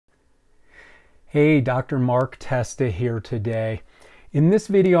Hey, Dr. Mark Testa here today. In this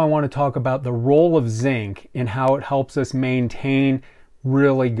video, I want to talk about the role of zinc and how it helps us maintain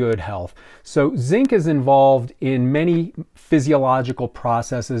really good health. So zinc is involved in many physiological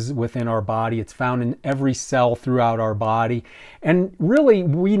processes within our body. It's found in every cell throughout our body. And really,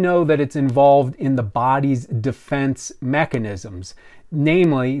 we know that it's involved in the body's defense mechanisms,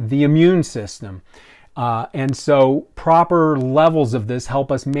 namely the immune system. And so proper levels of this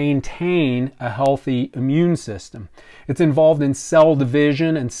help us maintain a healthy immune system. It's involved in cell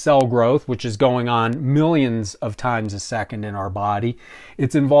division and cell growth, which is going on millions of times a second in our body.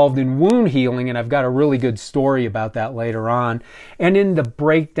 It's involved in wound healing, and I've got a really good story about that later on, and in the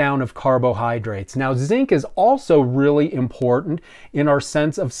breakdown of carbohydrates. Now, zinc is also really important in our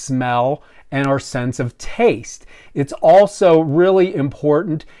sense of smell and our sense of taste. It's also really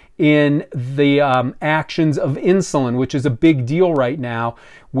important in the actions of insulin, which is a big deal right now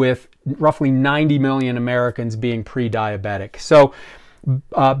with roughly 90 million Americans being pre-diabetic. So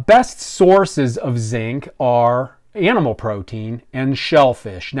best sources of zinc are animal protein and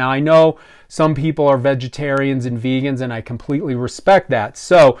shellfish. Now, I know some people are vegetarians and vegans, and I completely respect that.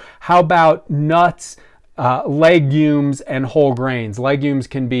 So how about nuts, legumes, and whole grains? Legumes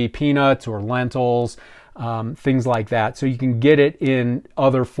can be peanuts or lentils, things like that. So you can get it in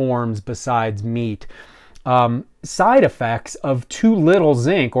other forms besides meat. Side effects of too little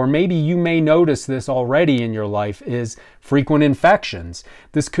zinc, or maybe you may notice this already in your life, is frequent infections.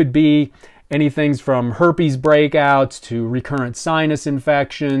 This could be anything from herpes breakouts to recurrent sinus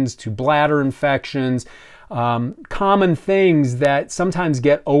infections to bladder infections. Common things that sometimes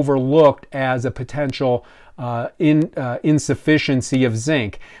get overlooked as a potential insufficiency of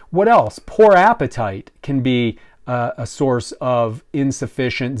zinc. What else? Poor appetite can be a source of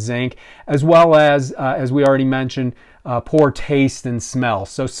insufficient zinc, as well as we already mentioned, poor taste and smell.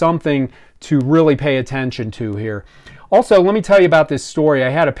 So something to really pay attention to here. Also, let me tell you about this story. I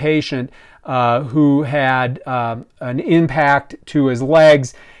had a patient who had an impact to his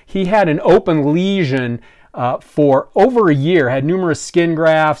legs. He had an open lesion for over a year, had numerous skin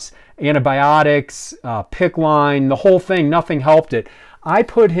grafts, antibiotics, PICC line, the whole thing. Nothing helped it. I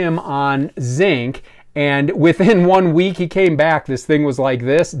put him on zinc, and within 1 week he came back. This thing was like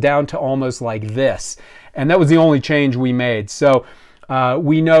this down to almost like this, and that was the only change we made. So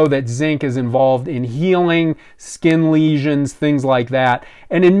we know that zinc is involved in healing skin lesions, things like that.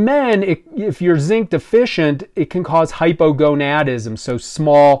 And in men, if you're zinc deficient, it can cause hypogonadism, so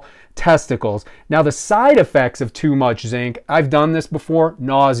small testicles. Now, the side effects of too much zinc, I've done this before,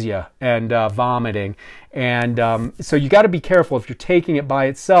 nausea and vomiting. And so you got to be careful. If you're taking it by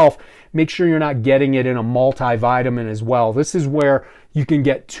itself, make sure you're not getting it in a multivitamin as well. This is where you can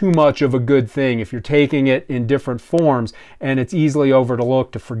get too much of a good thing if you're taking it in different forms, and it's easily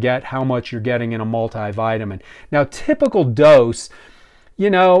overlooked to forget how much you're getting in a multivitamin. Now, typical dose, you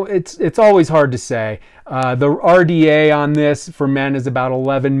know, it's always hard to say. The RDA on this for men is about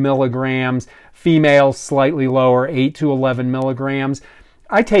 11 milligrams. Females slightly lower, 8 to 11 milligrams.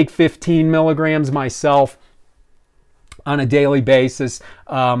 I take 15 milligrams myself on a daily basis,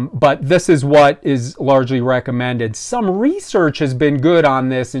 but this is what is largely recommended. Some research has been good on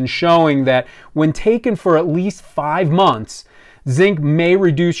this in showing that when taken for at least 5 months, zinc may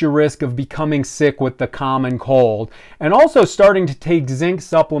reduce your risk of becoming sick with the common cold. And also, starting to take zinc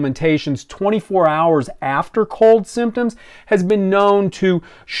supplementations 24 hours after cold symptoms has been known to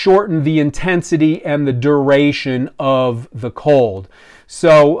shorten the intensity and the duration of the cold.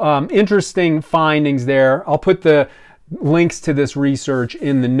 So interesting findings there. I'll put the links to this research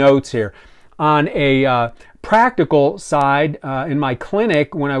in the notes here. On a practical side, in my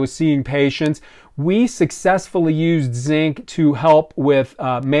clinic, when I was seeing patients, we successfully used zinc to help with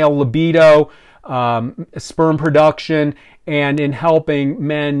male libido, sperm production, and in helping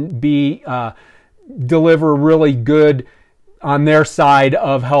men deliver really good on their side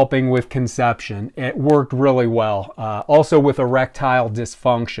of helping with conception. It worked really well. Also with erectile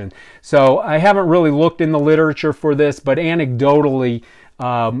dysfunction. So I haven't really looked in the literature for this, but anecdotally,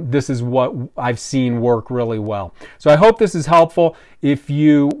 this is what I've seen work really well. So I hope this is helpful. If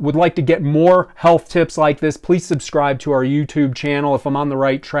you would like to get more health tips like this, please subscribe to our YouTube channel. If I'm on the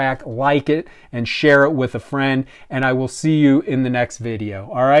right track, like it and share it with a friend, and I will see you in the next video.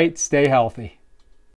 All right, stay healthy.